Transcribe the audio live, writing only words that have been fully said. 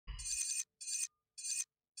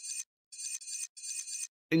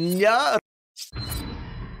Yeah.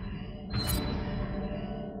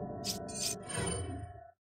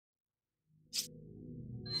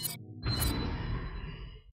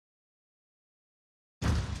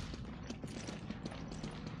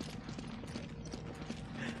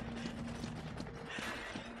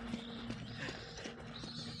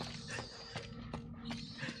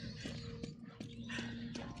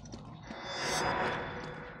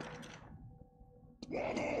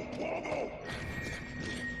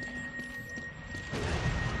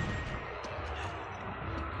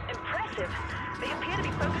 Impressive. They appear to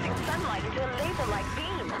be focusing sunlight into a laser-like beam.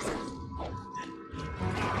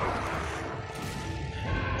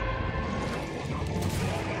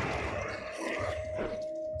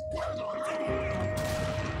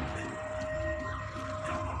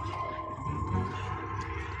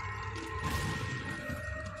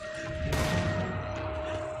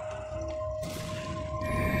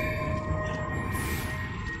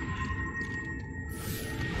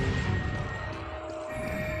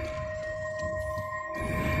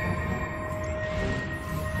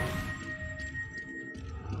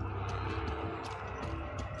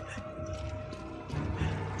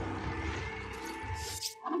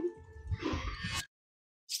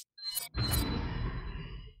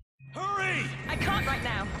 Hurry! I can't right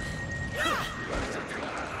now.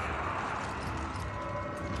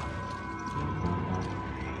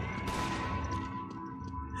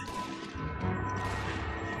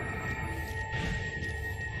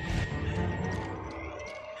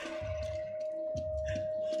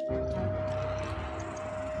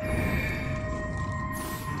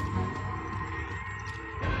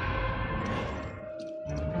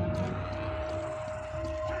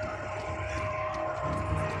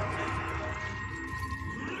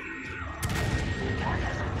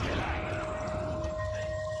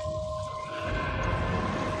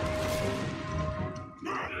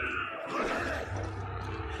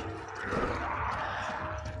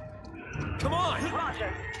 Come on!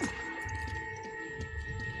 Roger.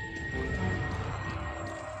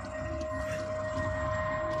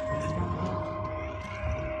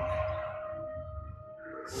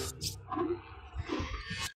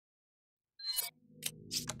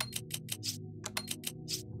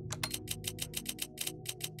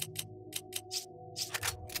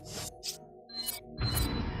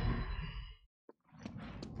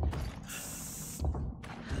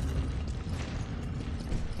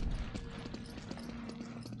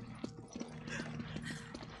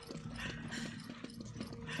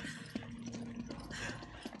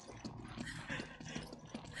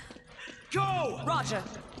 Go! Roger.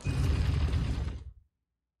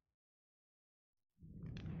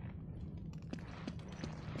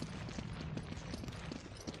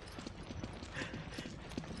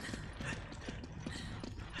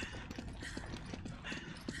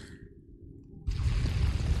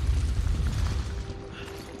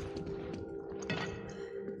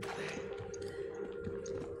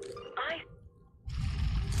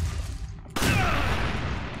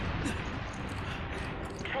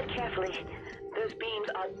 Tread carefully. Those beams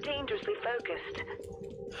are dangerously focused.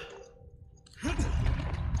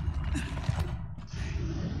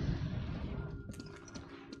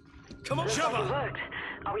 Come on, Looks like it Shava! worked.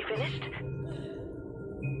 Are we finished?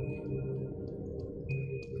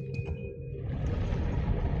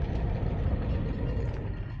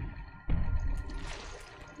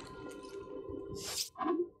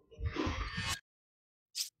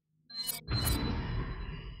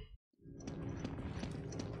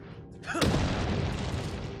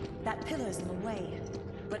 That pillar's in the way,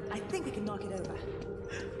 but I think we can knock it over.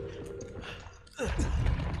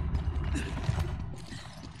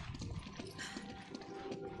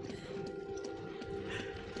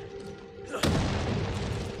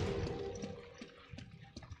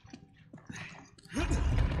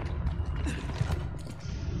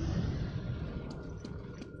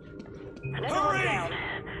 Another one Hurry! down.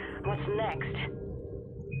 What's next?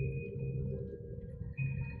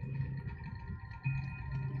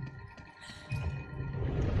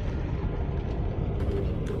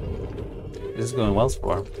 This is going well so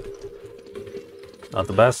far. Not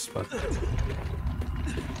the best, but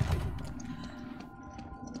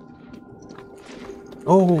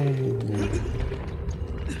oh,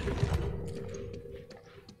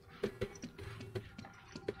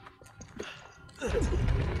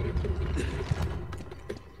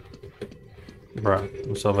 bruh,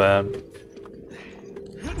 I'm so bad.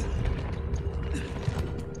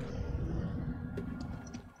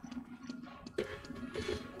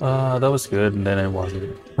 That was good, and then it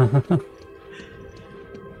wasn't.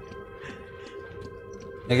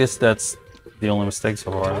 I guess that's the only mistake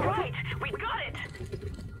so far. Right, we got it.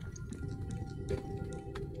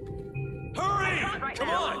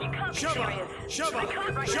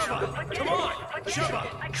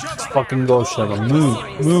 Let's fucking go, Sheva.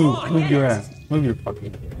 Move your ass. Move your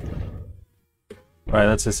fucking. Alright,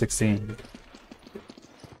 that's a 16.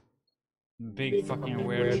 Big fucking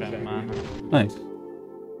weird shit, man. Nice.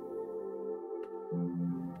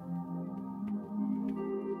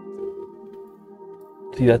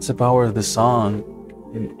 See, that's the power of the song.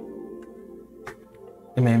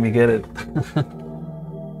 It made me get it.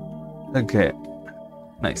 Okay.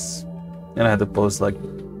 Nice. And I had to post like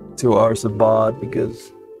 2 hours of bot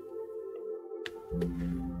because...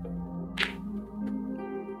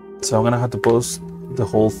 So I'm gonna have to post the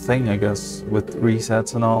whole thing, I guess, with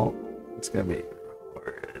resets and all. It's gonna be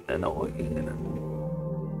hard and annoying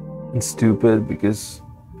and stupid because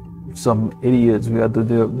some idiots we had to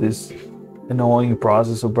do this annoying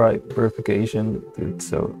process of verification, dude,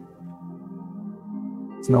 so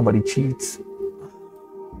nobody cheats.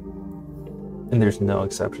 And there's no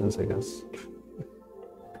exceptions, I guess.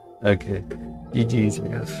 Okay, GG's, I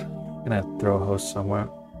guess. Gonna have to throw a host somewhere.